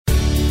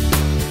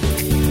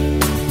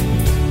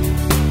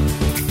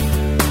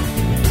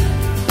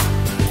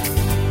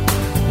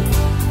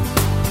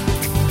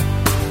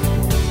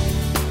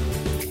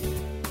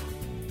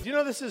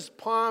this is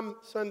Palm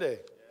Sunday.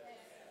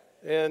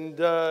 And,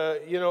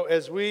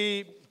 as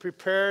we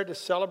prepare to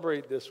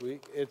celebrate this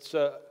week,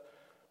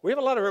 we have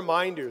a lot of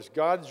reminders.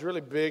 God's really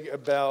big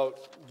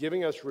about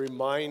giving us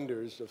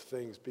reminders of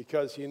things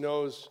because he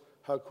knows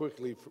how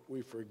quickly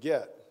we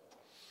forget.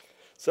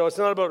 So it's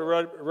not about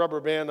a rubber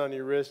band on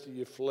your wrist that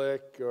you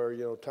flick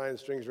or, tying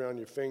strings around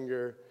your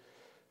finger.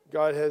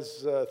 God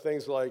has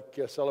things like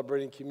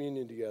celebrating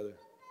communion together.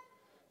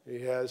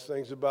 He has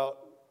things about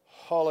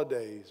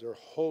holidays or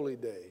holy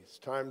days,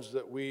 times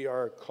that we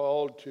are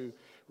called to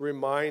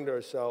remind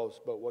ourselves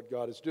about what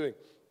God is doing.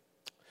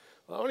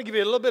 I want to give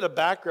you a little bit of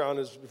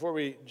background before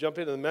we jump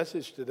into the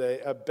message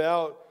today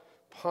about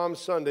Palm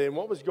Sunday and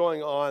what was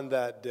going on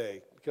that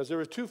day. Because there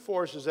were two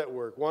forces at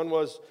work. One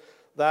was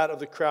that of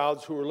the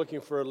crowds who were looking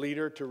for a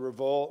leader to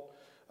revolt,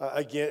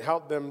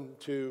 help them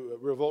to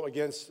revolt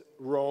against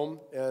Rome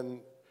and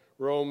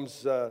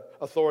Rome's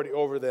authority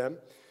over them.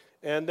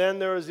 And then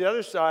there was the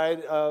other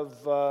side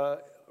of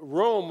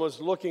Rome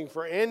was looking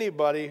for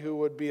anybody who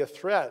would be a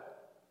threat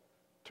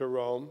to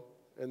Rome,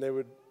 and they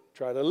would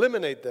try to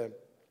eliminate them.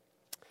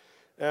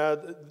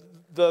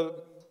 The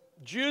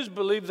Jews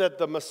believed that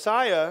the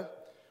Messiah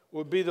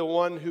would be the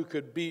one who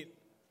could beat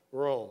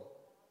Rome.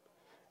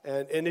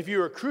 And if you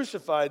were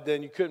crucified,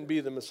 then you couldn't be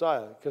the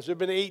Messiah. Because there had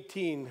been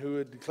 18 who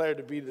had declared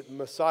to be the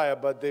Messiah,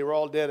 but they were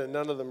all dead and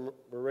none of them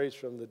were raised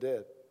from the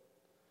dead.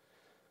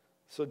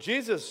 So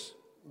Jesus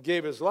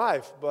gave his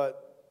life,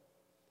 but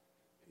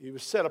he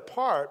was set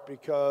apart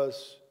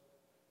because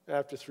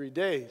after 3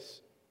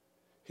 days,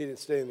 he didn't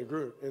stay in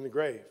the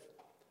grave,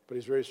 but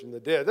he's raised from the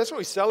dead. That's what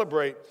we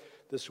celebrate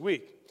this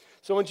week.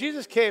 So when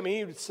Jesus came,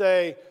 he would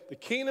say, the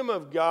kingdom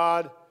of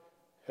God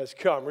has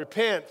come.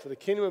 Repent, for the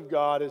kingdom of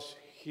God is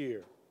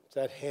here. It's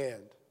at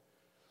hand.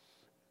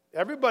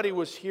 Everybody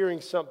was hearing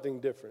something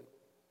different.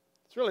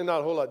 It's really not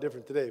a whole lot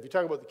different today. If you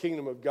talk about the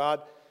kingdom of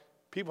God,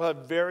 people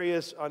have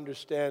various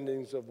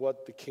understandings of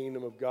what the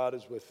kingdom of God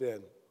is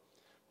within.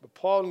 But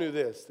Paul knew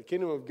this. The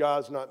kingdom of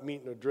God is not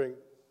meat nor drink,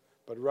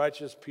 but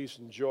righteousness, peace,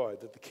 and joy.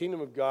 That the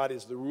kingdom of God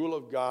is the rule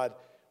of God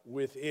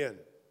within.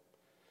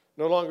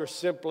 No longer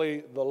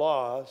simply the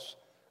laws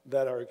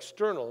that are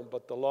external,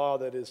 but the law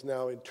that is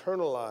now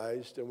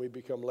internalized, and we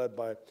become led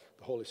by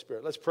the Holy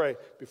Spirit. Let's pray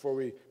before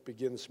we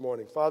begin this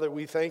morning. Father,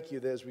 we thank you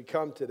that as we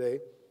come today,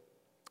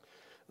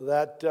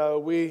 that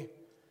we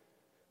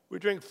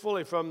drink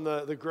fully from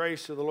the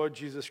grace of the Lord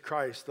Jesus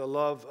Christ, the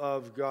love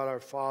of God our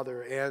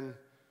Father, and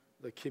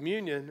the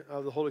communion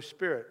of the Holy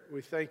Spirit.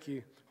 We thank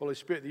you, Holy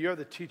Spirit, that you're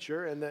the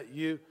teacher and that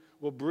you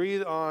will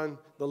breathe on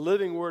the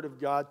living word of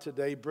God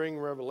today, bring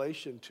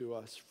revelation to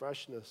us,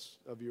 freshness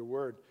of your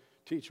word.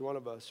 Teach one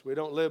of us. We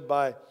don't live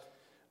by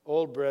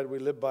old bread, we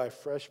live by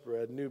fresh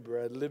bread, new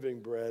bread, living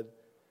bread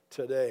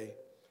today.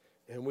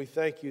 And we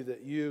thank you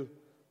that you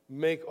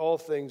make all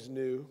things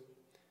new,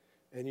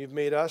 and you've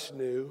made us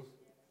new,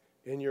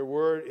 and your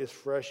word is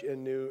fresh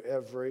and new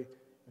every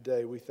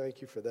day. We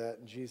thank you for that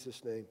in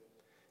Jesus' name.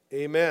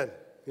 Amen.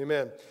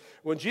 Amen.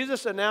 When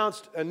Jesus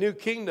announced a new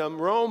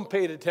kingdom, Rome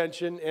paid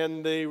attention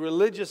and the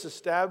religious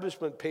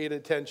establishment paid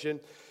attention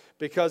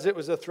because it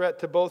was a threat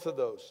to both of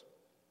those.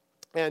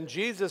 And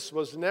Jesus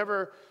was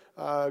never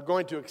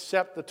going to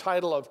accept the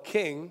title of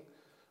king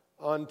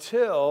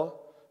until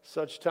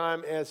such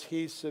time as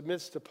he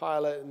submits to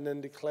Pilate and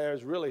then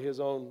declares really his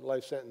own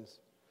life sentence.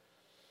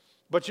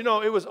 But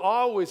it was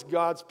always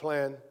God's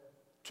plan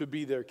to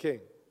be their king.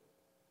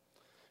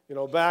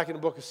 Back in the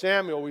book of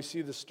Samuel, we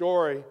see the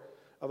story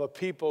of a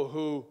people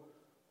who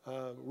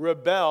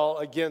rebel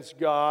against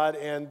God,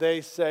 and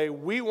they say,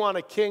 we want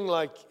a king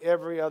like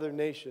every other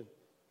nation.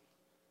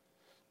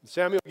 And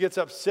Samuel gets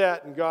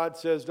upset, and God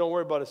says, don't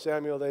worry about it,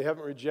 Samuel. They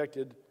haven't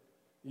rejected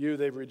you,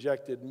 they've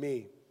rejected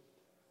me.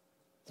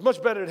 It's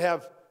much better to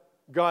have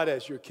God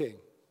as your king.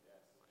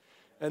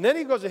 And then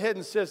he goes ahead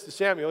and says to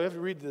Samuel, you have to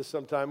read this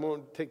sometime, we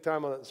won't take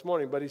time on it this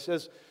morning, but he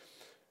says,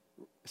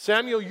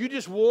 Samuel, you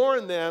just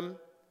warn them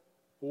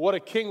what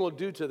a king will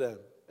do to them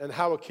and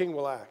how a king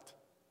will act.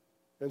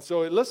 And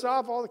so it lists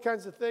off all the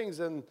kinds of things,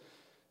 and,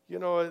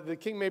 the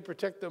king may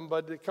protect them,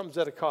 but it comes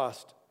at a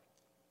cost.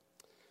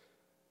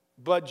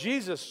 But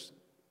Jesus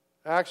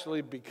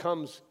actually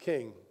becomes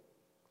king.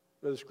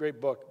 There's this great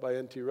book by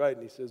N.T. Wright,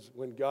 and he says,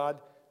 when God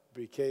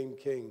became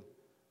king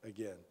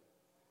again.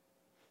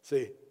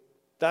 See,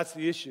 that's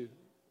the issue.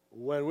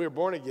 When we're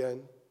born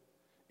again,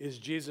 is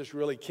Jesus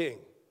really king?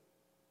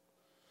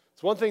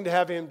 It's one thing to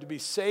have him to be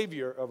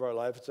Savior of our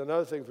life. It's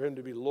another thing for him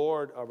to be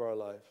Lord of our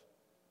life.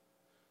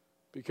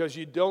 Because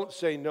you don't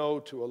say no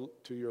to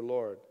your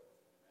Lord.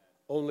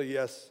 Only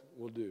yes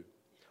will do.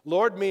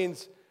 Lord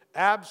means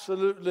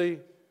absolutely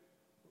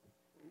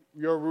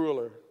your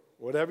ruler.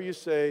 Whatever you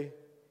say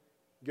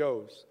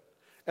goes.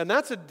 And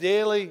that's a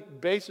daily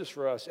basis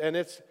for us. And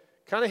it's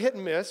kind of hit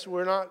and miss.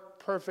 We're not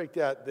perfect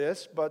at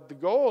this. But the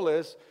goal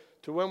is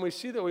to, when we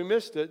see that we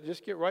missed it,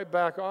 just get right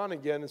back on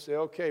again and say,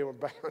 okay, we're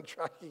back on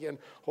track again.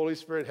 Holy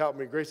Spirit, help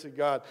me. Grace of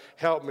God,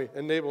 help me,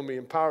 enable me,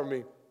 empower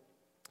me.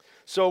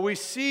 So we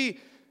see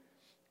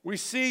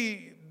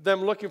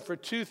them looking for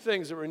two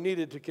things that were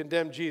needed to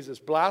condemn Jesus.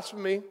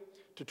 Blasphemy,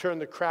 to turn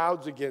the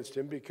crowds against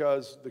him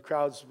because the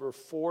crowds were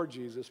for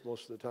Jesus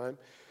most of the time,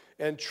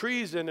 and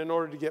treason in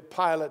order to get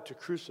Pilate to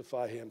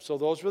crucify him. So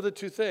those were the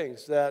two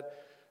things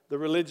that the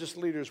religious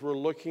leaders were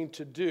looking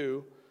to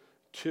do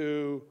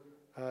to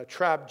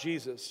trap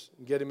Jesus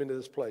and get him into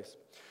this place.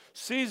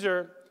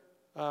 Caesar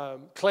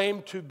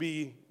claimed to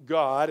be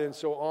God, and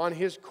so on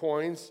his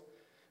coins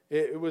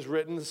it was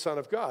written the Son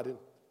of God.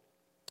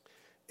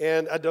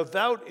 And a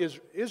devout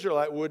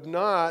Israelite would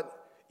not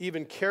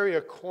even carry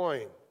a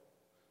coin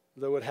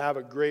that would have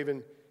a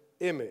graven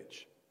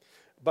image.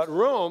 But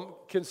Rome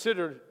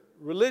considered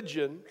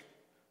religion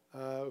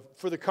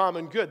for the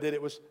common good, that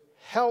it was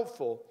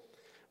helpful,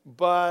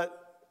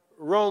 but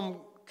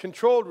Rome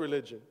controlled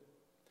religion.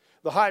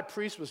 The high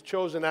priest was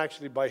chosen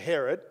actually by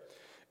Herod,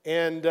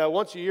 and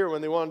once a year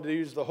when they wanted to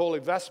use the holy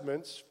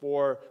vestments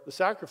for the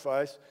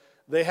sacrifice,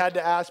 they had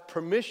to ask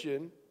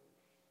permission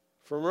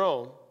from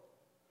Rome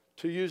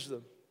to use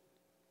them.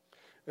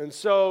 And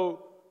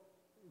so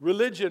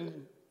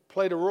religion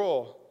played a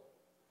role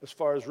as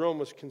far as Rome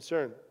was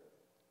concerned.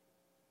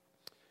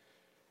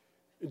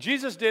 In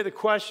Jesus' day, the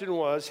question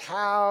was,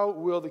 how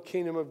will the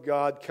kingdom of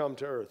God come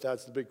to earth?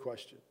 That's the big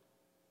question.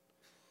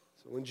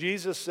 So when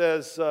Jesus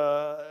says,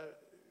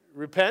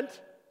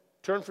 repent,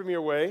 turn from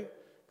your way,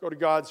 go to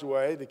God's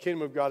way, the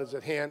kingdom of God is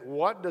at hand,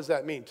 what does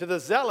that mean? To the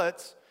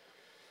zealots,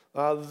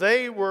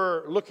 they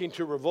were looking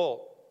to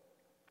revolt.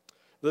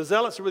 The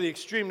zealots were the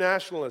extreme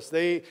nationalists.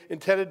 They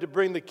intended to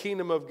bring the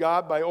kingdom of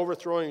God by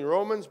overthrowing the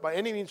Romans by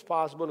any means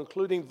possible,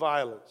 including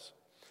violence.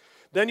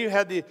 Then you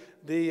had the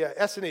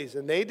Essenes,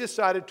 and they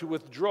decided to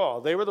withdraw.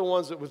 They were the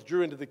ones that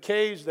withdrew into the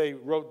caves. They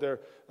wrote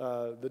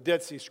the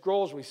Dead Sea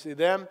Scrolls. We see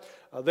them.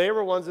 They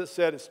were ones that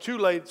said, it's too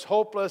late, it's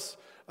hopeless,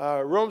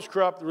 Rome's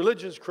corrupt,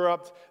 religion's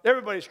corrupt,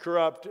 everybody's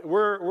corrupt,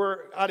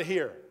 we're out of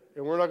here,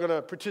 and we're not going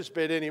to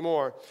participate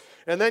anymore.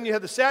 And then you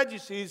had the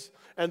Sadducees,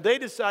 and they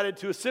decided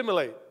to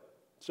assimilate.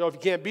 So if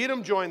you can't beat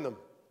them, join them.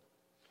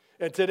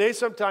 And today,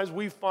 sometimes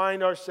we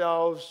find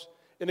ourselves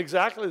in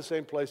exactly the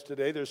same place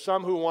today. There's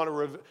some who want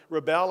to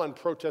rebel and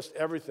protest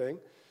everything.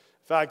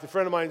 In fact, a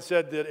friend of mine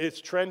said that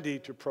it's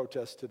trendy to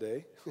protest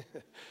today.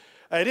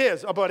 It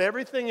is, about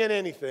everything and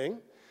anything.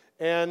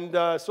 And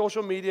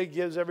social media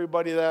gives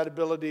everybody that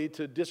ability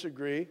to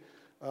disagree.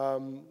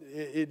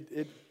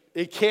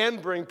 It can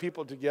bring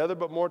people together,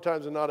 but more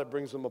times than not, it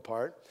brings them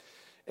apart.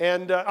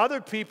 And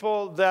other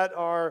people that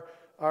are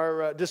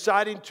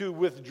deciding to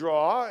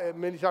withdraw, and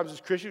many times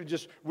as Christians, we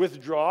just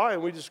withdraw,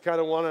 and we just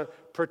kind of want to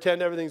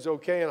pretend everything's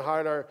okay and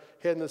hide our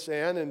head in the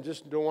sand and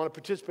just don't want to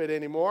participate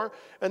anymore.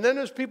 And then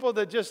there's people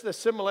that just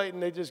assimilate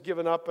and they just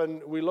given up,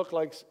 and we look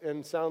like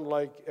and sound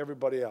like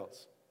everybody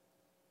else.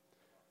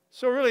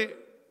 So really,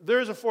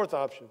 there's a fourth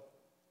option.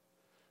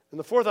 And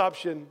the fourth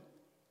option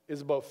is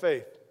about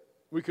faith.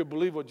 We could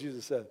believe what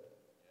Jesus said.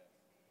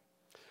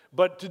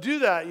 But to do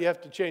that, you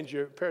have to change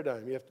your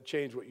paradigm. You have to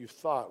change what you've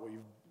thought,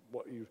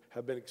 what you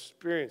have been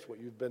experienced, what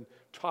you've been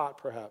taught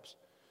perhaps.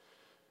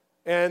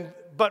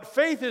 But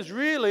faith is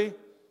really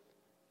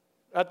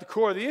at the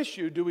core of the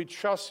issue. Do we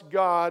trust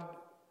God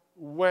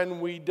when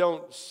we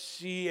don't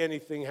see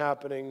anything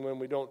happening, when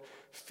we don't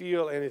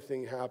feel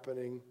anything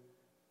happening,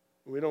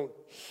 when we don't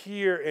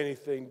hear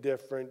anything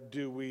different?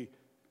 Do we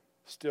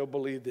still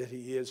believe that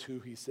he is who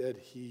he said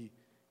he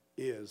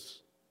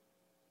is?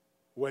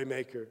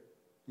 Waymaker,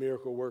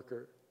 miracle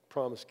worker,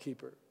 promise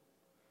keeper.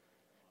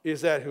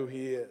 Is that who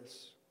he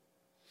is?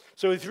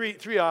 So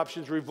three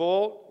options: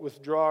 revolt,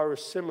 withdraw, or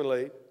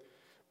assimilate.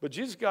 But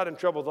Jesus got in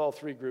trouble with all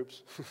three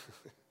groups.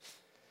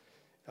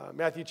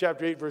 Matthew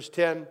chapter 8, verse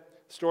 10,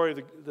 story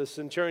of the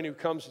centurion who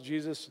comes to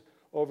Jesus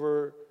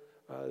over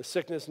the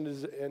sickness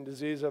and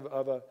disease of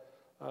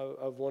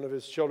one of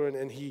his children,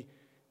 and he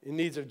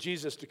needs of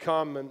Jesus to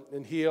come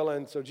and heal.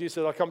 And so Jesus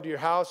said, I'll come to your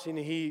house. And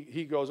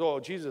he goes, oh,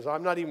 Jesus,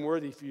 I'm not even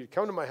worthy for you to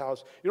come to my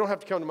house. You don't have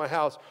to come to my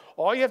house.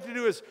 All you have to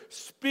do is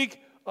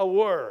speak a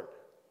word.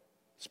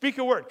 Speak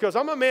a word, because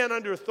I'm a man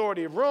under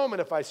authority of Rome,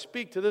 and if I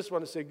speak to this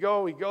one and say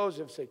go, he goes.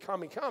 If I say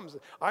come, he comes.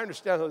 I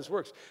understand how this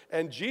works.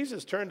 And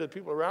Jesus turned to the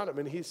people around him,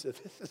 and he said,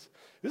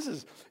 this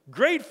is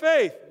great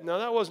faith. Now,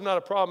 that was not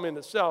a problem in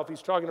itself.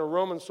 He's talking to a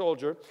Roman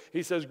soldier.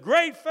 He says,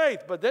 great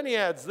faith, but then he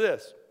adds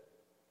this: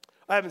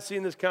 I haven't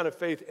seen this kind of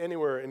faith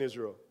anywhere in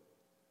Israel.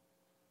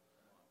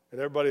 And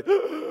everybody,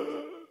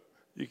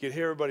 you can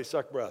hear everybody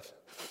suck breath.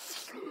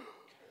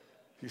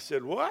 He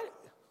said, what?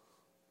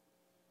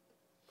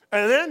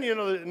 And then,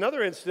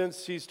 another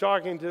instance, he's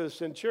talking to the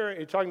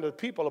centurion, he's talking to the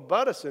people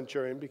about a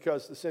centurion,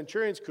 because the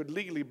centurions could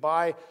legally,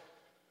 by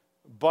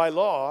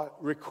law,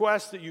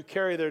 request that you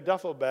carry their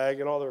duffel bag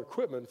and all their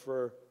equipment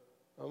for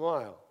a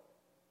mile.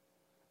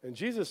 And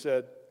Jesus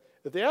said,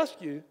 if they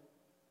ask you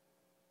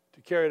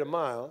to carry it a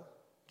mile,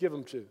 give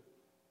them two.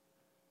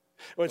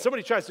 When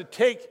somebody tries to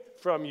take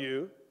from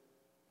you,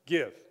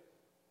 give.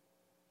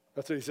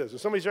 That's what he says. When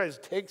somebody tries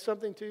to take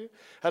something to you,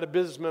 I had a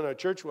businessman in our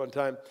church one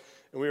time,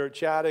 and we were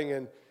chatting,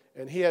 and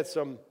he had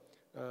some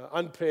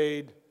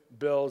unpaid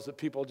bills that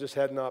people just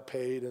had not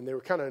paid, and they were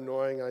kind of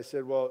annoying. I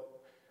said, well,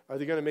 Are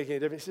they going to make any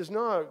difference? He says,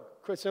 no,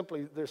 quite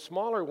simply, they're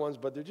smaller ones,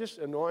 but they're just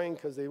annoying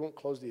because they won't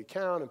close the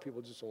account and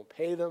people just won't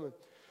pay them. And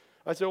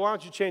I said, why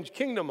don't you change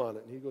kingdom on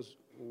it? And he goes,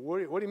 what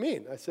do you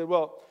mean? I said,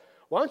 well,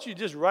 why don't you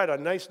just write a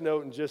nice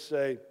note and just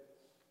say,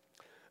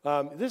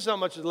 this is how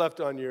much is left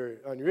on your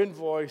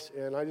invoice,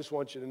 and I just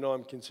want you to know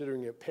I'm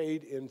considering it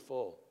paid in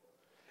full.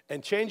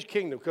 And change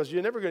kingdom, because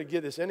you're never going to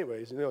get this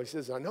anyways. He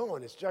says, I know,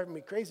 and it's driving me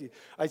crazy.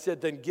 I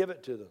said, then give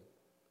it to them.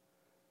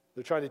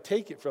 They're trying to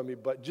take it from you,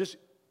 but just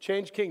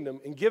change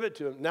kingdom and give it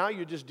to them. Now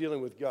you're just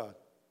dealing with God.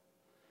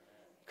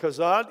 Because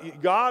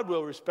God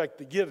will respect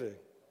the giving.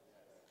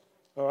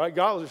 All right,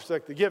 God will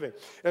respect the giving.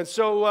 And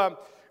so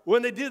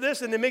when they do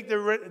this and they make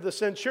the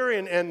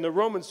centurion and the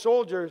Roman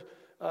soldier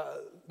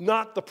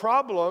not the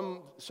problem,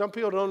 some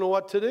people don't know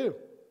what to do.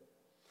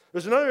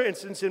 There's another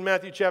instance in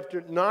Matthew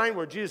chapter 9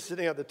 where Jesus is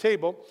sitting at the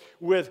table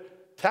with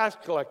tax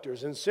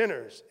collectors and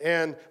sinners,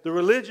 and the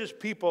religious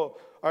people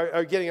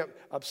are getting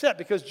upset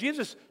because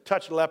Jesus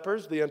touched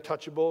lepers, the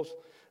untouchables.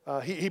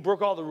 He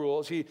broke all the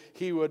rules.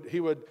 He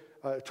would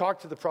talk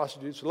to the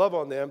prostitutes, love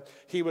on them.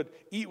 He would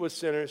eat with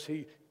sinners.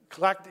 He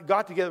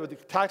got together with the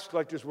tax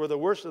collectors, were the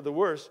worst of the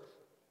worst.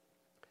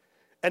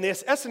 And the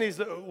Essenes,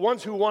 the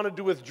ones who wanted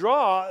to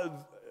withdraw,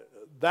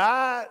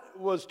 that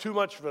was too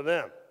much for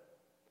them.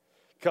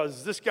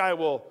 Because this guy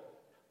will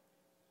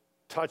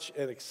touch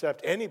and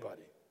accept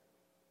anybody.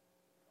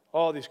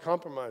 All these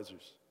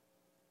compromisers.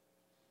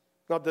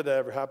 Not that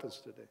ever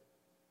happens today.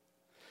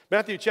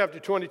 Matthew chapter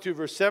 22,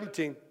 verse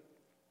 17.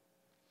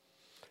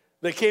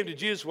 They came to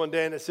Jesus one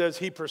day, and it says,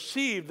 he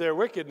perceived their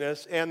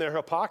wickedness and their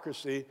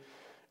hypocrisy.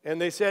 And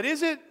they said,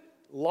 is it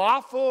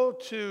lawful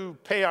to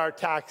pay our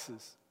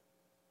taxes?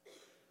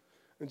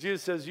 And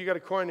Jesus says, you got a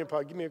coin in your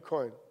pocket, give me a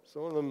coin.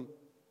 So one of them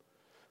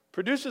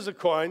produces a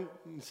coin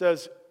and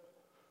says,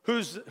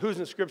 whose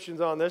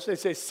inscription's on this? They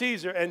say,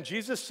 Caesar. And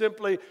Jesus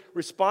simply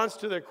responds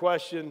to their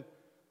question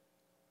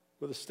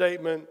with a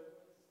statement,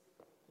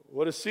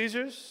 what is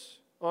Caesar's?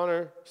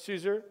 Honor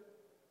Caesar.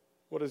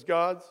 What is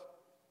God's?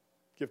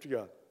 Give to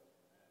God.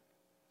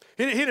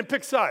 He didn't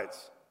pick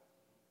sides.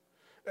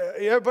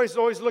 Everybody's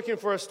always looking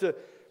for us to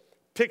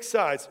pick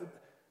sides.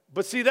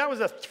 But see, that was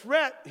a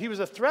threat. He was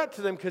a threat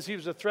to them because he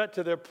was a threat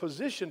to their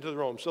position to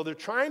Rome. So they're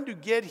trying to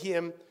get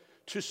him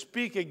to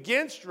speak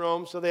against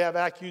Rome, so they have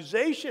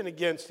accusation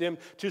against him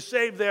to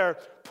save their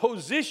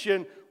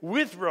position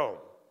with Rome,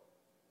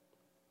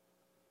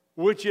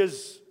 which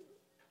is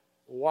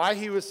why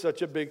he was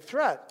such a big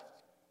threat.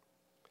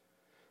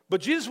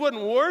 But Jesus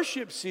wouldn't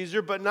worship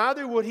Caesar, but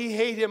neither would he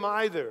hate him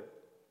either.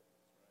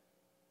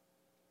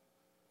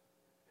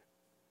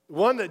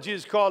 One that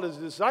Jesus called his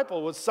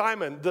disciple was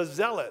Simon the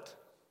Zealot.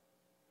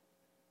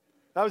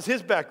 That was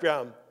his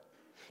background.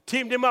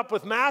 Teamed him up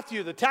with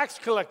Matthew, the tax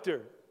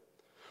collector.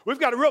 We've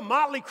got a real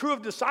motley crew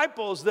of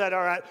disciples that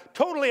are at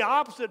totally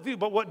opposite views,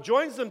 but what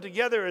joins them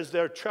together is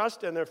their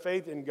trust and their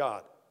faith in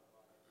God.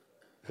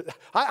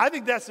 I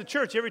think that's the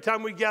church every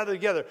time we gather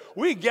together.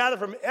 We gather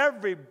from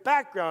every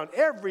background,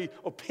 every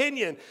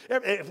opinion.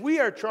 If we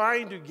are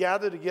trying to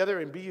gather together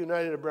and be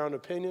united around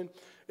opinion,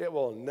 it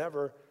will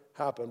never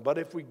happen. But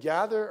if we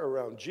gather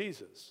around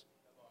Jesus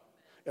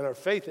and our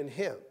faith in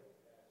him,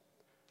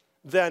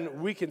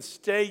 then we can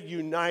stay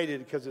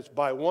united because it's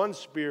by one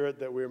Spirit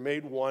that we're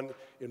made one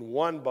in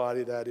one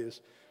body, that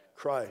is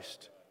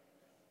Christ,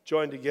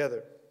 joined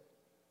together.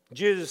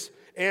 Jesus'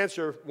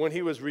 answer when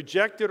he was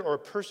rejected or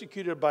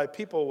persecuted by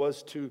people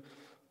was to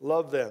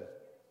love them.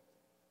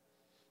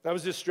 That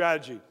was his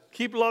strategy.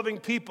 Keep loving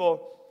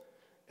people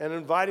and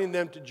inviting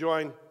them to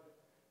join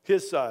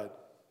his side.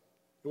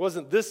 It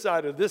wasn't this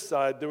side or this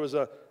side. There was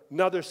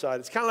another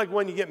side. It's kind of like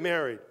when you get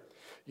married,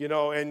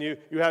 and you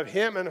have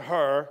him and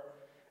her,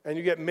 and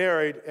you get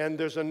married, and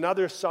there's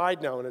another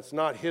side now, and it's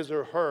not his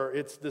or her.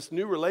 It's this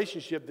new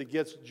relationship that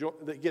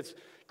gets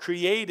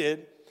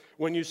created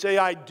when you say,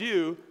 I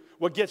do.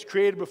 What gets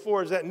created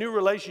before is that new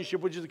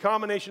relationship, which is a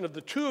combination of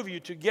the two of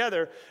you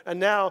together, and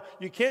now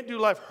you can't do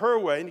life her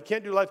way, and you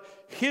can't do life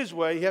his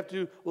way. You have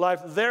to do life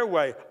their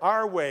way,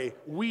 our way,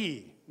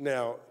 we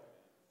now.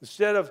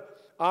 Instead of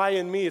I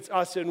and me, it's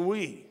us and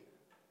we.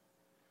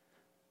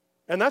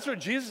 And that's what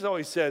Jesus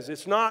always says.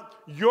 It's not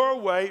your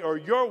way or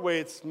your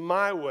way, it's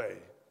my way.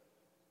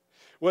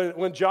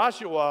 When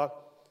Joshua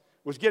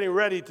was getting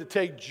ready to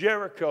take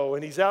Jericho,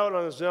 and he's out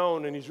on his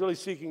own, and he's really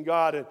seeking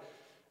God,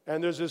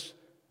 and there's this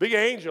big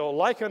angel,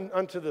 like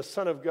unto the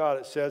Son of God,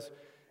 it says,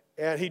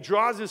 and he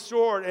draws his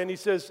sword, and he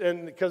says,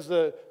 and because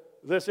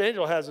this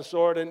angel has a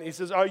sword, and he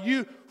says, are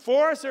you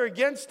for us or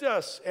against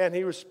us? And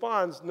he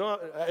responds, no,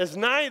 as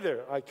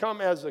neither. I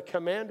come as a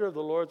commander of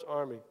the Lord's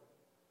army.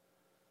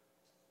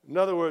 In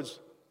other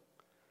words,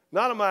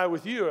 not am I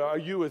with you, are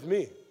you with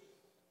me?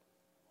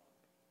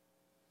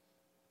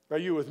 Are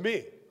you with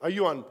me? Are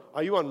you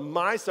on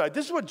my side?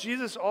 This is what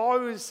Jesus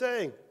always is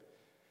saying.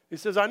 He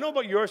says, I know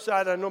about your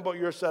side, I know about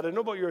your side, I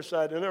know about your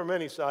side, and there are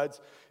many sides.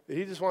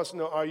 He just wants to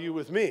know, are you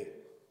with me?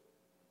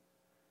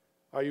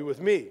 Are you with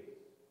me?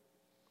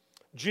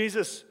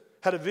 Jesus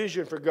had a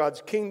vision for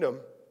God's kingdom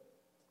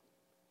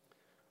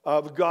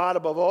of God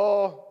above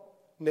all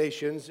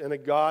nations and a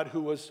God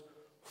who was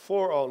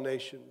for all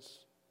nations.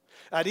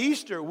 At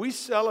Easter, we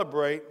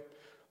celebrate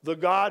the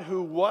God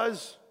who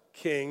was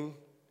king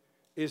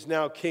is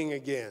now king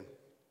again.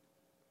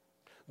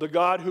 The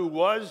God who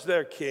was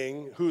their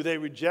king, who they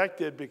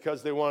rejected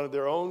because they wanted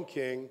their own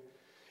king,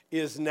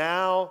 is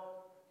now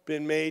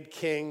been made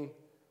king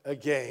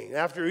again.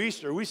 After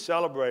Easter, we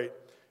celebrate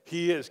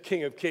he is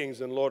King of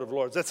Kings and Lord of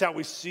Lords. That's how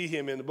we see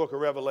him in the book of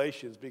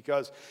Revelations,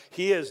 because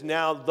he is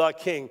now the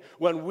king.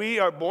 When we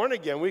are born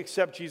again, we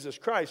accept Jesus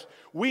Christ,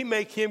 we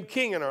make him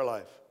king in our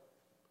life.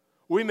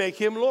 We make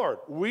him Lord.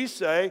 We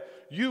say,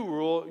 you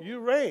rule, you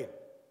reign.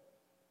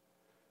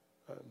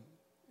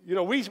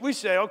 We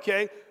say,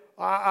 okay,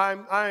 I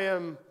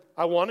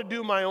want to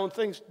do my own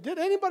things. Did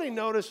anybody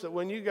notice that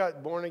when you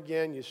got born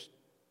again, you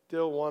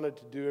still wanted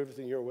to do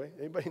everything your way?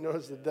 Anybody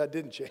notice that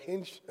didn't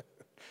change?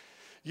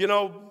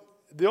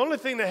 The only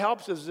thing that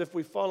helps us is if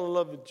we fall in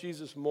love with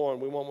Jesus more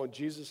and we want what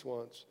Jesus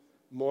wants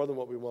more than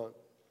what we want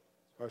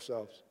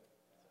ourselves.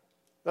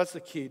 That's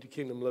the key to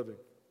kingdom living.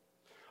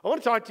 I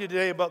want to talk to you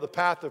today about the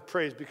path of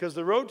praise, because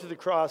the road to the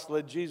cross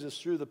led Jesus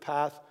through the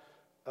path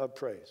of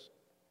praise.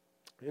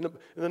 In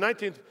the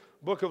 19th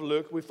book of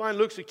Luke, we find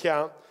Luke's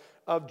account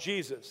of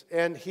Jesus,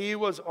 and he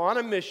was on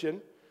a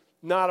mission,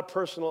 not a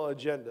personal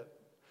agenda.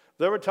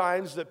 There were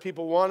times that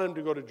people wanted him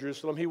to go to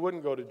Jerusalem. He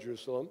wouldn't go to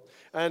Jerusalem.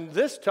 And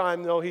this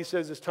time, though, he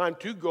says it's time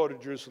to go to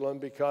Jerusalem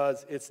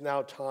because it's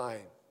now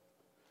time.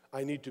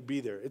 I need to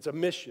be there. It's a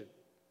mission.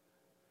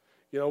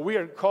 We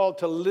are called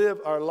to live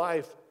our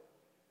life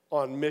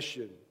on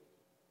mission,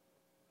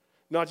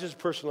 not just a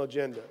personal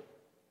agenda.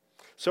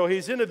 So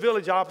he's in a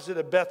village opposite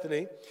of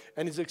Bethany,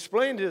 and he's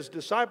explained to his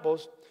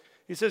disciples,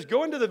 he says,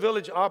 go into the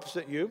village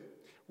opposite you,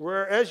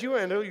 where as you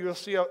enter,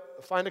 you'll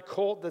find a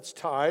colt that's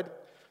tied.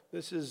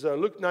 This is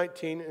Luke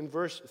 19 in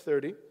verse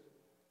 30,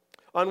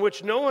 on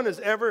which no one has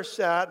ever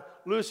sat.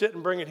 Loose it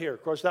and bring it here.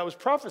 Of course, that was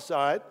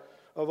prophesied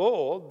of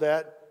old,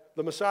 that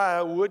the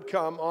Messiah would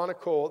come on a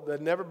colt that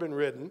had never been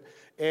ridden,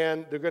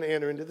 and they're going to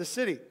enter into the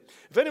city.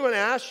 If anyone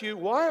asks you,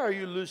 why are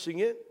you loosing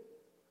it?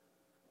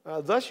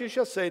 Thus you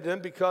shall say to them,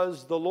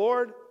 because the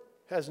Lord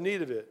has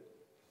need of it.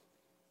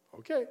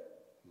 Okay,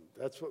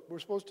 that's what we're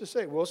supposed to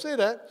say. We'll say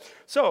that.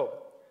 So,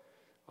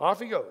 off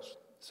he goes.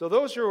 So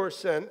those who were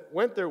sent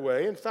went their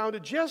way and found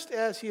it just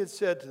as he had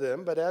said to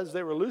them. But as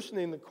they were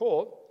loosening the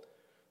colt,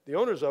 the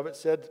owners of it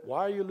said,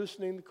 why are you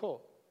loosening the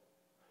colt?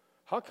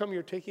 How come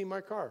you're taking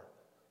my car?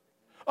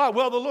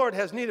 Well, the Lord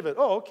has need of it.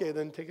 Oh, okay,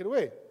 then take it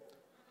away.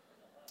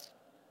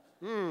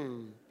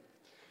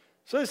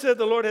 So they said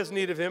the Lord has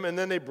need of him, and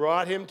then they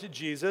brought him to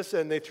Jesus,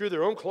 and they threw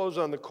their own clothes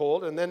on the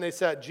colt, and then they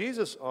sat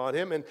Jesus on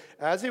him. And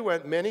as he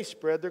went, many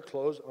spread their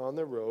clothes on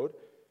the road.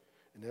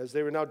 And as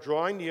they were now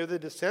drawing near the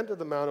descent of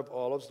the Mount of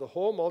Olives, the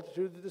whole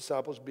multitude of the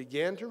disciples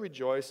began to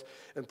rejoice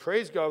and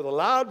praise God with a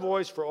loud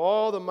voice for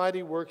all the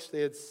mighty works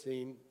they had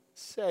seen,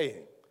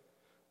 saying,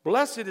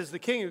 blessed is the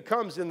King who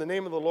comes in the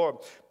name of the Lord.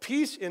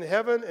 Peace in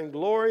heaven and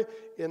glory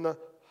in the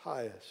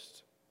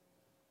highest.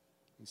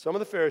 And some of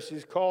the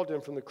Pharisees called him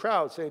from the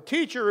crowd, saying,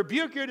 teacher,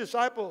 rebuke your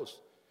disciples.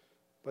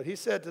 But he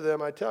said to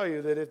them, I tell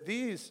you that if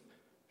these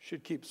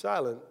should keep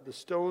silent, the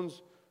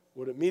stones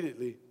would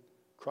immediately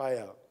cry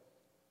out.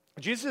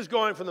 Jesus is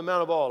going from the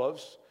Mount of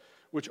Olives,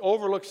 which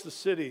overlooks the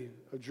city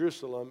of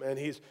Jerusalem, and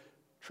he's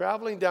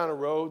traveling down a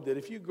road that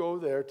if you go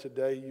there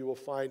today, you will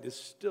find is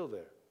still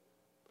there.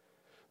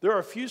 There are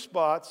a few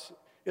spots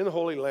in the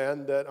Holy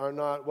Land that are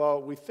not,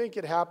 well, we think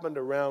it happened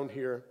around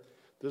here.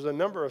 There's a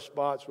number of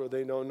spots where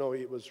they know, no,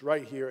 it was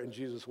right here, and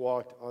Jesus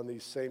walked on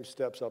these same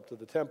steps up to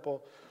the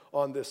temple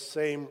on this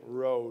same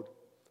road.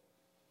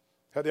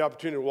 Had the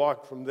opportunity to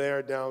walk from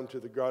there down to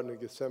the Garden of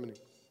Gethsemane.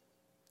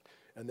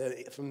 And then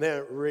from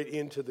there, right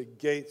into the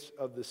gates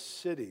of the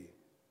city.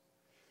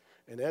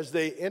 And as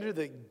they enter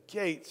the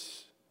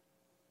gates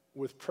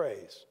with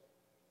praise,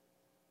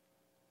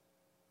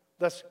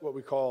 that's what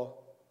we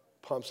call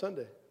Palm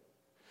Sunday.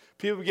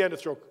 People began to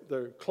throw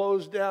their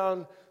clothes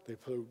down. They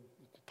put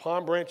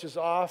palm branches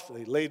off.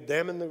 They laid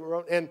them in the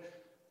road. And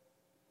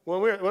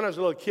when I was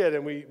a little kid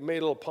and we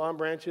made little palm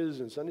branches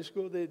in Sunday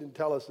school, they didn't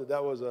tell us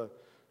that was a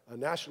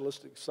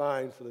nationalistic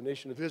sign for the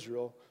nation of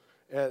Israel.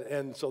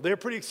 And so they're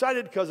pretty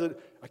excited because a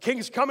king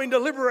is coming to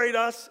liberate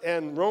us,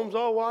 and Rome's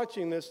all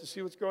watching this to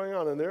see what's going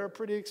on, and they're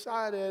pretty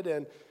excited.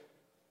 And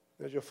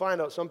as you'll find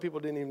out, some people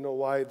didn't even know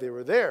why they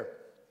were there.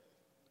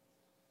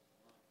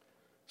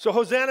 So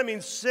Hosanna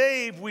means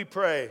save, we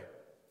pray.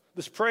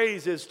 This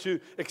praise is to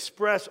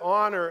express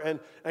honor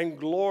and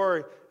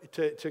glory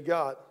to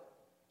God.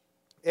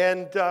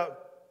 And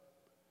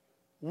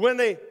when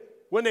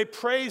they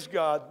praise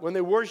God, when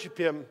they worship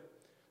him,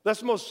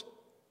 that's the most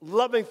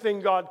loving thing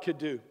God could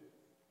do.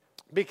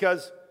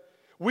 Because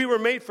we were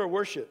made for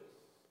worship.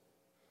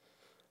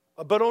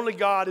 But only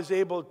God is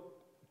able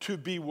to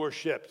be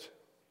worshiped.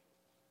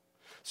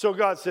 So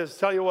God says,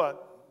 tell you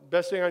what,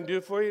 best thing I can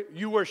do for you,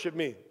 you worship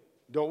me.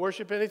 Don't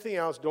worship anything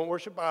else. Don't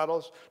worship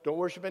idols. Don't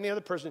worship any other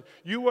person.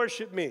 You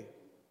worship me.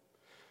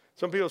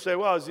 Some people say,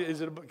 well, is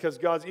it because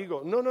God's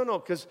ego? No,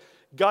 because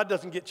God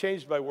doesn't get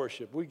changed by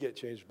worship. We get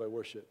changed by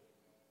worship.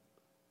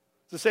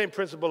 It's the same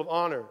principle of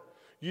honor.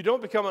 You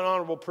don't become an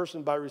honorable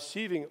person by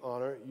receiving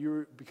honor.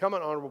 You become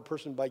an honorable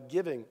person by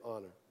giving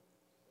honor.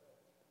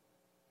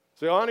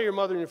 So honor your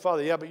mother and your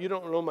father. Yeah, but you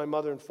don't know my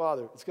mother and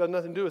father. It's got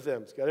nothing to do with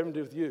them. It's got everything to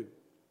do with you.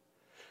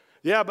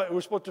 Yeah, but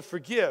we're supposed to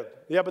forgive.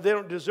 Yeah, but they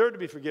don't deserve to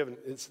be forgiven.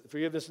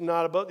 Forgiveness is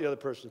not about the other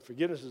person.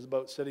 Forgiveness is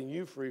about setting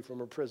you free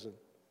from a prison,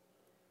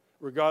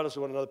 regardless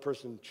of what another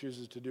person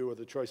chooses to do or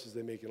the choices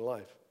they make in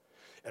life.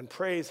 And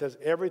praise has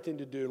everything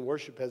to do, and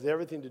worship has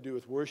everything to do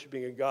with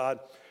worshiping a God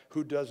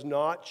who does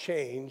not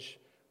change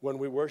when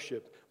we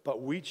worship,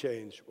 but we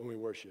change when we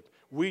worship.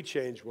 We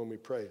change when we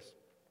praise.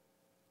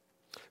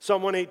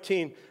 Psalm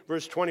 118,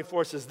 verse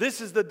 24 says,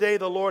 "This is the day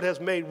the Lord has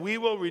made. We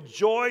will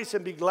rejoice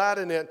and be glad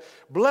in it.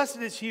 Blessed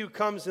is he who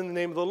comes in the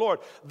name of the Lord."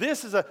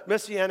 This is a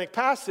messianic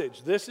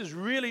passage. This is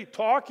really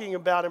talking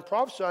about and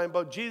prophesying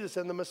about Jesus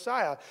and the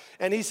Messiah.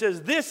 And he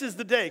says, this is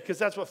the day, because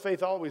that's what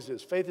faith always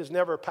is. Faith is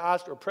never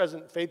past or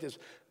present. Faith is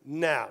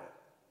now.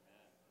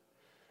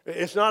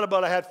 It's not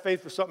about I had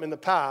faith for something in the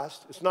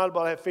past. It's not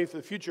about I have faith for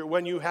the future.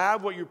 When you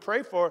have what you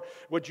pray for,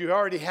 what you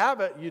already have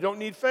it, you don't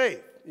need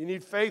faith. You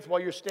need faith while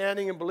you're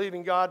standing and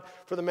believing God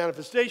for the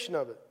manifestation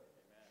of it.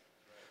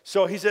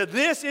 So he said,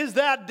 this is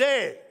that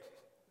day.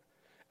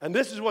 And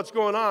this is what's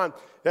going on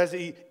as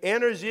he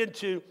enters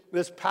into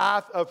this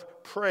path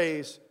of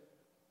praise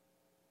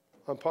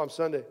on Palm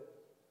Sunday.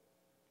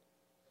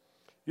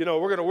 You know,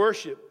 we're going to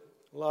worship.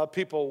 A lot of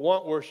people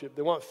want worship.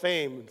 They want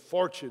fame and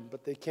fortune,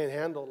 but they can't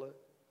handle it.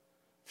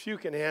 Few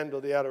can handle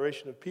the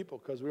adoration of people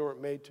because we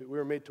weren't made to. We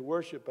were made to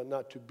worship, but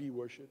not to be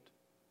worshiped.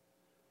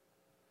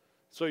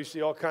 So you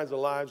see all kinds of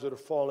lives that are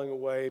falling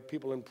away,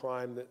 people in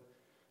prime that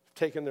have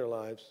taken their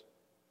lives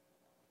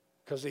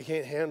because they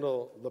can't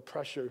handle the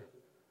pressure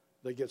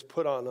that gets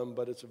put on them,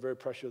 but it's a very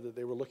pressure that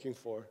they were looking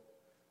for.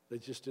 They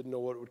just didn't know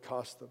what it would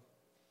cost them.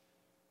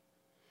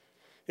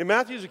 In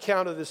Matthew's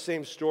account of this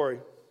same story,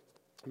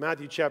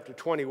 Matthew chapter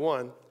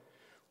 21,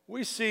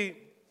 we see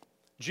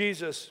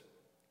Jesus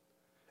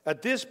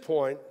at this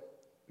point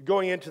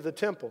going into the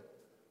temple.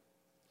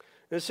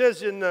 And it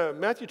says in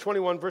Matthew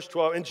 21, verse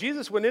 12, "And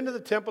Jesus went into the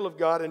temple of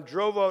God and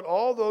drove out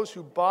all those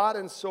who bought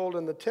and sold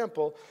in the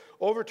temple,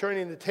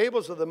 overturning the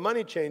tables of the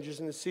money changers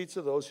and the seats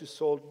of those who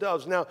sold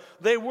doves." Now,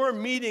 they were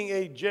meeting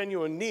a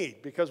genuine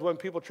need, because when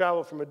people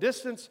travel from a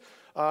distance,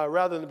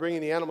 rather than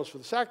bringing the animals for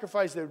the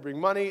sacrifice, they would bring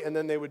money, and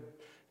then they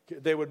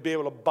would be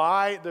able to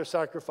buy their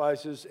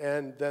sacrifices,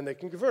 and then they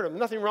can convert them.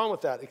 Nothing wrong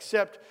with that,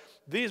 except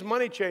these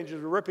money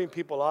changers were ripping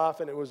people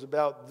off, and it was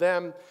about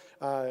them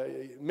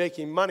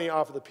making money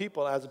off of the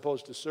people as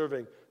opposed to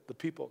serving the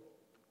people.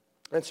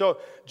 And so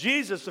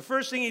Jesus, the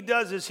first thing he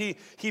does is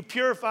he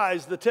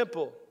purifies the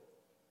temple.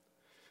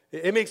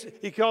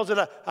 He calls it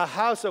a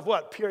house of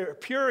what?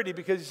 Purity,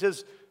 because he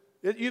says,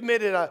 you've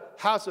made it a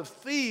house of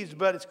thieves,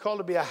 but it's called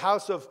to be a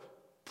house of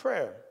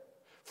prayer.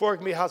 For it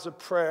can be a house of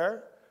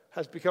prayer,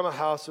 has become a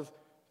house of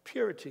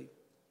purity.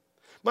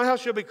 My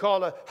house shall be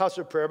called a house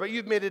of prayer, but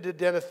you've made it a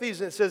den of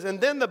thieves. And it says, and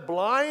then the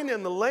blind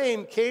and the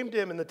lame came to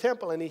him in the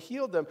temple, and he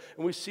healed them.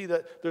 And we see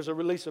that there's a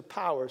release of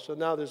power. So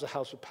now there's a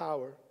house of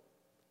power.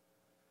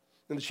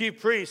 And the chief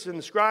priests and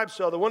the scribes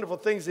saw the wonderful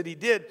things that he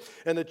did.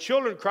 And the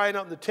children crying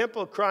out in the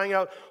temple, crying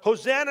out,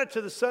 "Hosanna to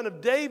the Son of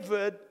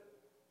David."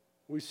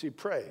 We see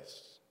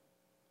praise.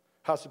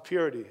 House of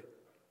purity,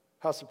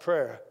 house of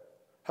prayer,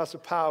 house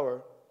of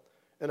power,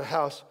 and a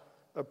house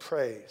of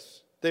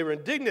praise. They were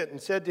indignant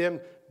and said to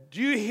him, "Do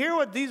you hear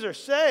what these are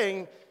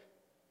saying?"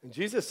 And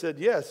Jesus said,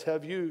 "Yes,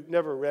 have you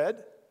never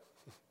read?"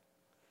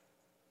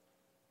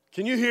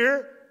 Can you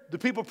hear the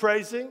people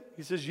praising?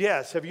 He says,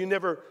 "Yes, have you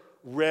never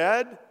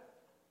read?"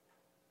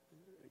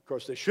 Of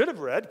course, they should have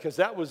read, because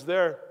that was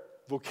their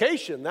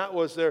vocation. That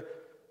was their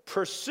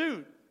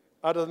pursuit.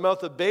 Out of the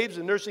mouth of babes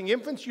and nursing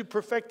infants, you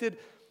perfected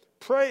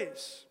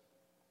praise.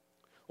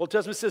 Old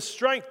Testament says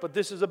strength, but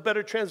this is a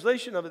better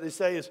translation of it. They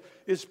say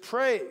is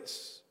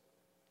praise.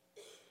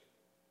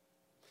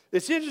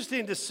 It's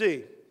interesting to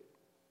see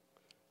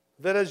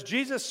that as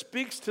Jesus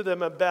speaks to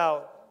them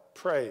about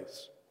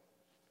praise,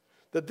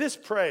 that this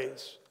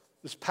praise,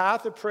 this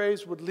path of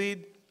praise, would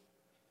lead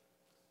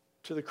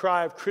to the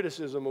cry of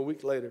criticism a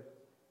week later.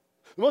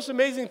 The most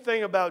amazing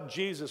thing about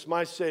Jesus,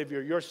 my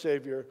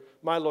Savior,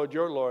 my Lord,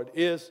 your Lord,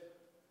 is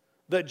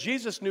that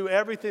Jesus knew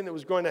everything that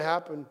was going to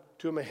happen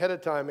to him ahead of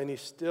time, and he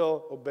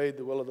still obeyed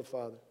the will of the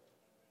Father.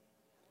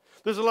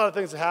 There's a lot of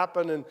things that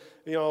happen, and,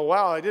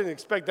 wow, I didn't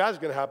expect that was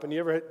going to happen.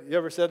 You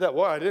ever said that?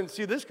 Well, I didn't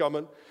see this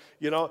coming,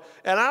 And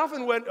I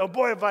often went, oh,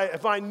 boy,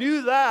 if I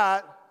knew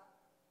that,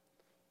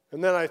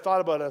 and then I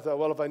thought about it, I thought,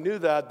 well, if I knew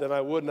that, then I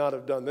would not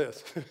have done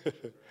this.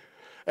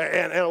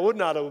 and I would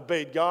not have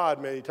obeyed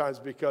God many times,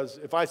 because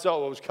if I saw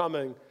what was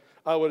coming,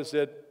 I would have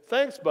said,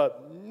 thanks,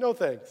 but no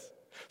thanks.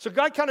 So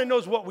God kind of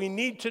knows what we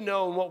need to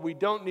know and what we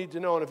don't need to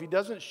know, and if he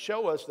doesn't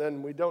show us,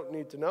 then we don't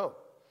need to know.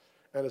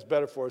 And it's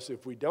better for us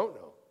if we don't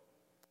know.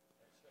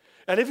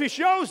 And if he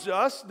shows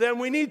us, then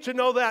we need to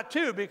know that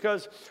too,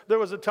 because there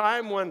was a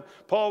time when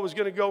Paul was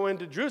going to go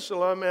into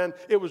Jerusalem, and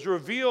it was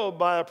revealed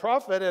by a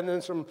prophet and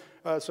then some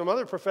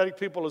other prophetic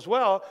people as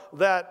well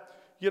that,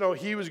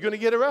 he was going to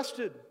get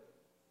arrested.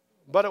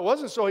 But it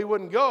wasn't so he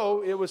wouldn't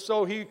go. It was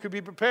so he could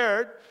be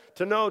prepared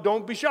to know,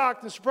 don't be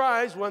shocked and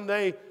surprised when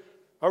they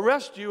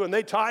arrest you and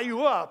they tie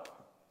you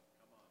up.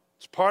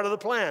 It's part of the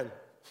plan.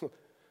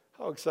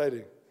 How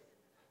exciting.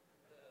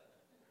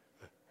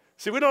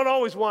 See, we don't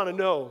always want to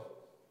know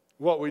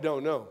what we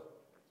don't know.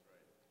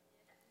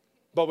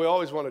 But we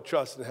always want to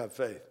trust and have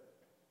faith.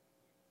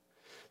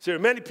 See,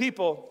 many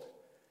people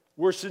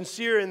were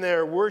sincere in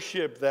their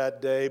worship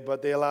that day,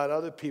 but they allowed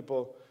other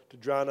people to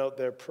drown out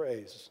their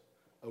praise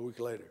a week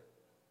later.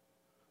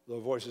 The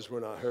voices were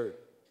not heard.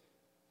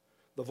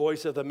 The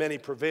voice of the many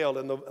prevailed,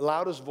 and the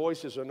loudest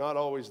voices are not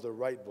always the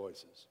right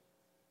voices.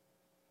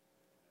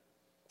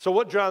 So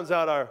what drowns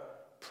out our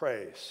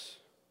praise?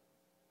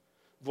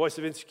 Voice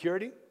of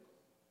insecurity?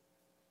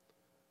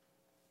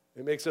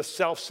 It makes us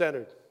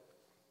self-centered.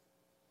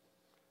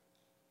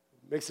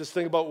 It makes us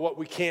think about what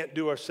we can't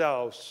do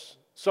ourselves.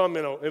 Some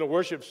in a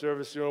worship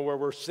service, where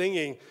we're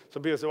singing,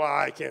 some people say, well,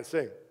 I can't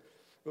sing.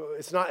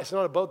 It's not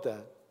about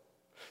that.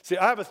 See,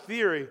 I have a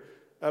theory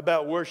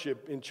about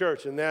worship in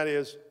church, and that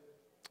is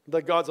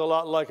that God's a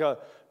lot like a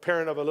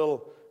parent of a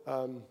little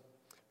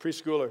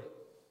preschooler.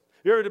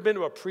 You ever been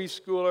to a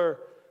preschooler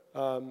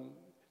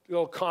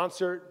little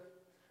concert,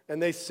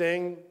 and they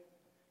sing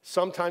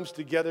sometimes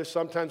together,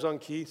 sometimes on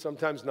key,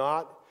 sometimes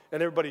not,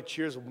 and everybody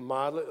cheers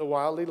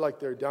wildly like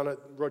they're down at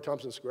Roy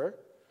Thompson Square?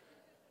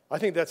 I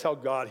think that's how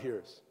God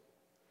hears.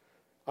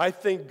 I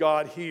think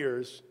God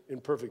hears in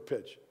perfect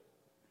pitch.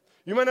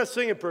 You might not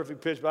sing in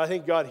perfect pitch, but I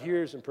think God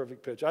hears in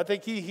perfect pitch. I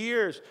think he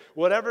hears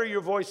whatever your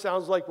voice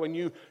sounds like when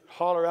you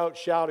holler out,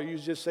 shout, or you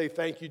just say,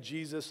 thank you,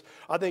 Jesus.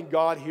 I think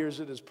God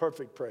hears it as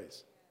perfect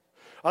praise.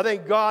 I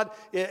think God,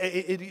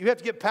 you have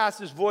to get past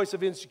this voice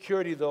of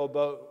insecurity, though,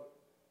 about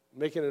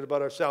making it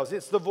about ourselves.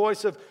 It's the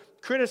voice of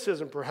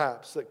criticism,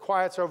 perhaps, that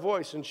quiets our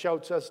voice and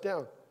shouts us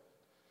down.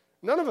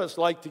 None of us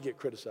like to get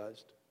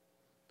criticized,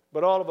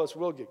 but all of us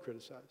will get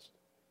criticized.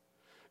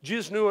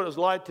 Jesus knew what it was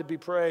like to be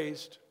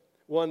praised.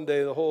 One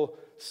day, the whole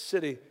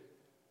city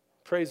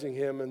praising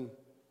him and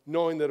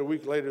knowing that a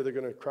week later they're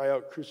going to cry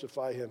out,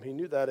 crucify him. He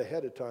knew that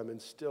ahead of time and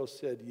still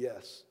said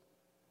yes.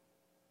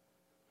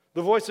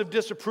 The voice of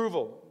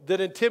disapproval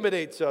that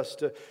intimidates us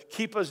to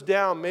keep us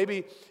down,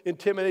 maybe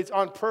intimidates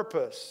on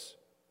purpose.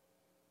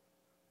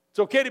 It's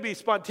okay to be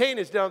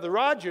spontaneous down at the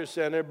Rogers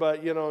Center,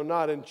 but,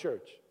 not in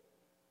church.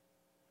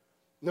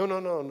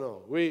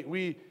 No.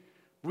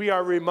 We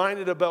are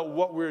reminded about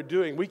what we're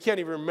doing. We can't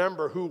even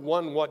remember who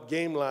won what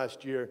game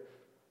last year,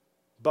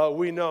 but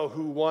we know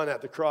who won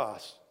at the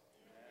cross.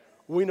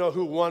 We know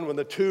who won when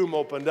the tomb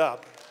opened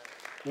up.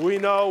 We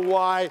know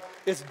why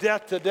it's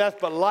death to death,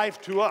 but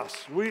life to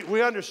us.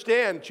 We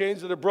understand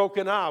chains that are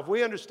broken off.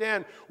 We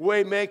understand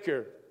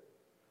Waymaker.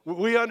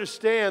 We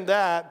understand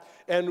that,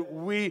 and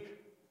we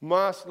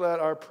must let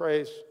our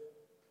praise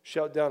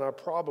shut down our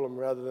problem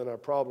rather than our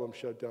problem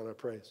shut down our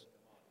praise.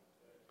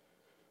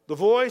 The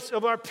voice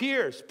of our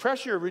peers,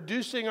 pressure,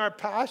 reducing our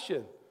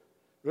passion.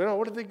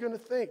 What are they going to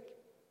think?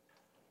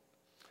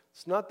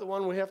 It's not the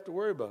one we have to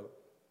worry about.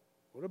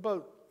 What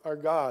about our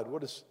God?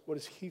 What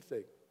does he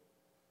think?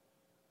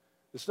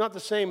 It's not the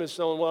same as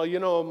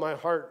someone, my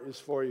heart is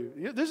for you.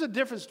 There's a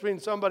difference between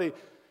somebody,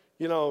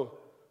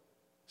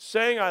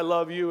 saying I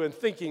love you and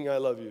thinking I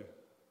love you.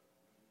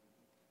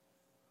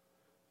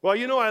 Well,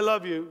 I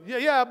love you.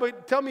 Yeah,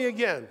 but tell me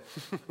again.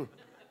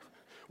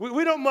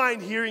 we don't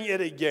mind hearing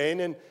it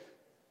again,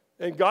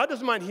 and God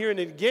doesn't mind hearing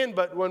it again,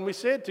 but when we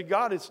say it to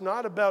God, it's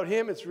not about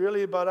him. It's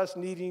really about us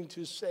needing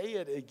to say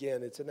it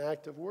again. It's an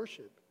act of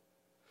worship.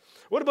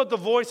 What about the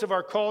voice of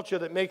our culture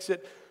that makes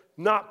it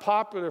not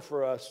popular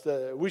for us?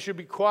 We should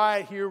be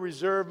quiet here,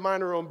 reserved,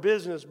 mind our own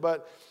business,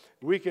 but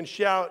we can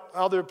shout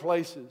other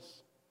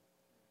places.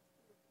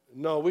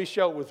 No, we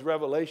shout with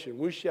revelation.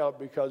 We shout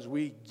because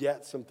we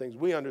get some things.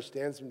 We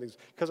understand some things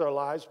because our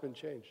lives have been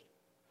changed.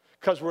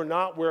 Because we're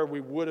not where we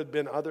would have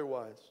been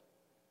otherwise.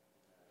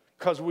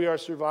 Because we are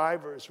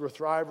survivors, we're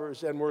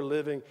thrivers, and we're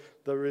living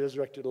the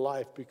resurrected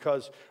life.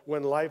 Because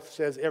when life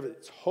says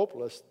it's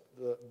hopeless,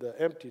 the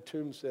empty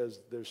tomb says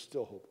there's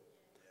still hope.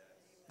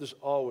 There's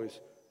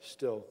always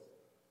still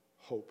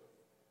hope.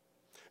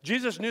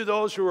 Jesus knew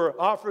those who were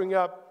offering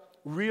up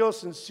real,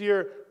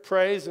 sincere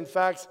praise. In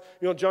fact,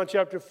 John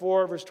chapter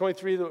 4, verse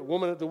 23, the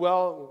woman at the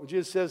well,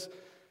 Jesus says,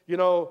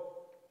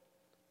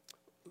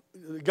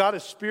 God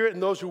is spirit,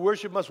 and those who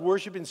worship must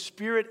worship in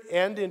spirit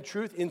and in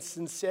truth, in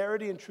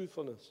sincerity and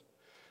truthfulness.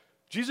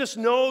 Jesus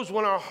knows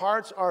when our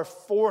hearts are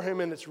for him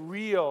and it's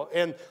real,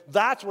 and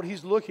that's what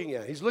he's looking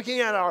at. He's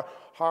looking at our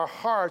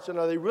hearts, and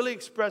are they really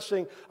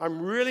expressing,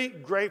 I'm really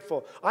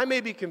grateful. I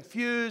may be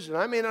confused, and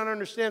I may not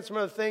understand some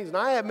other things, and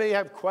I may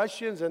have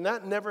questions, and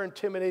that never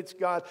intimidates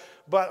God.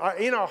 But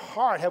in our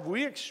heart, have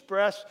we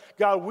expressed,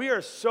 God, we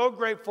are so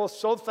grateful,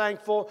 so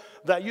thankful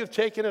that you've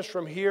taken us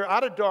from here,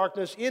 out of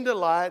darkness, into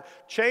light,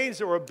 chains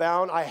that were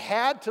bound. I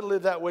had to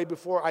live that way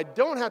before. I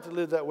don't have to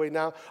live that way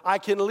now. I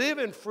can live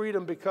in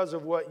freedom because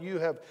of what you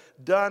have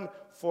done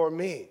for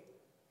me.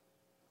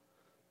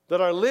 That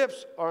our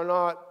lips are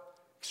not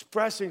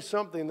expressing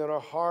something that our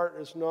heart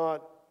is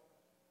not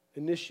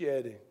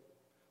initiating.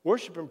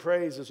 Worship and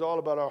praise is all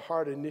about our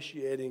heart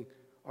initiating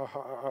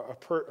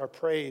our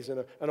praise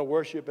and a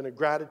worship and a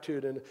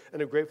gratitude and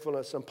a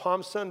gratefulness. And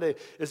Palm Sunday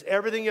is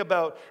everything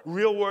about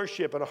real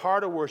worship and a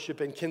heart of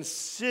worship and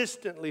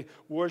consistently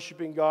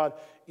worshiping God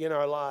in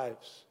our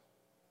lives.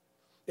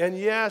 And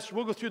yes,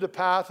 we'll go through the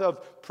path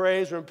of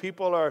praise when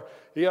people are,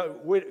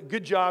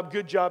 good job,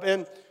 good job.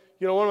 And,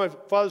 one of my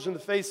fathers in the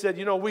faith said,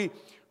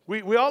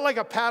 we all like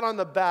a pat on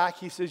the back.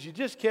 He says, you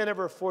just can't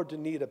ever afford to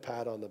need a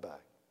pat on the back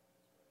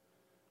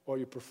or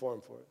you perform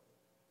for it.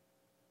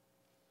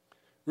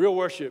 Real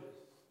worship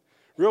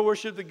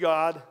to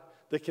God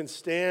that can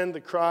stand the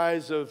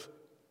cries of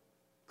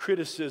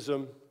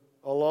criticism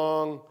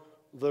along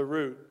the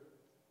route.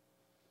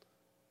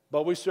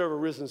 But we serve a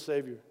risen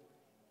Savior.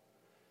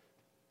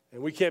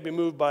 And we can't be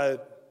moved by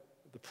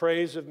the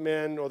praise of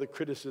men or the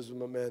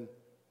criticism of men.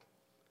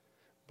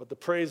 But the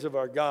praise of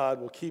our God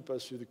will keep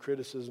us through the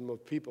criticism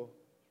of people.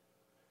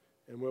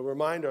 And we'll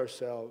remind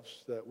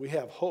ourselves that we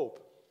have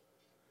hope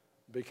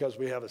because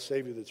we have a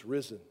Savior that's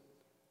risen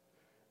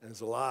and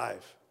is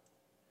alive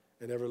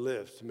and ever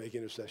lives to make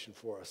intercession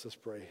for us. Let's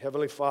pray.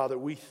 Heavenly Father,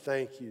 we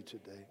thank you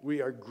today.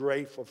 We are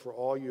grateful for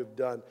all you have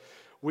done.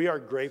 We are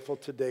grateful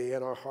today,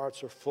 and our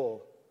hearts are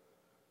full.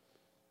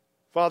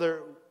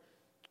 Father,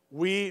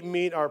 we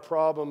meet our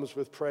problems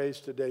with praise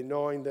today,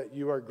 knowing that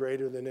you are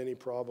greater than any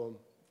problem.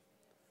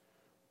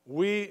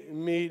 We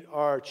meet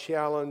our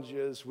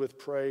challenges with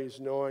praise,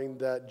 knowing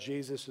that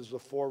Jesus is the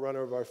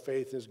forerunner of our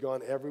faith and has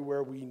gone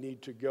everywhere we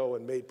need to go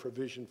and made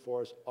provision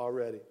for us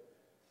already.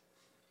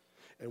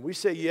 And we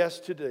say yes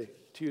to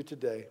you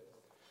today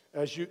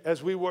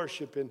as we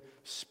worship in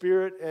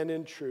spirit and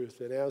in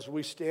truth. And as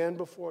we stand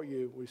before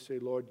you, we say,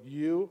 Lord,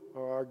 you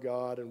are our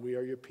God and we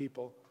are your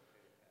people.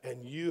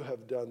 And you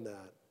have done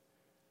that.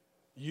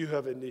 You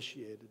have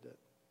initiated it.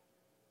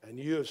 And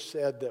you have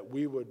said that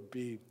we would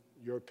be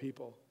your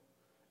people.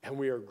 And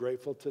we are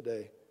grateful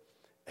today.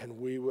 And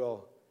we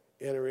will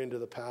enter into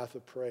the path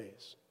of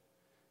praise.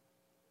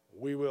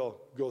 We will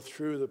go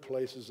through the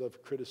places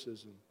of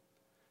criticism.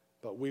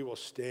 But we will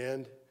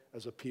stand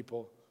as a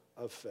people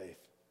of faith.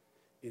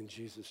 In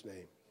Jesus'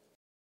 name.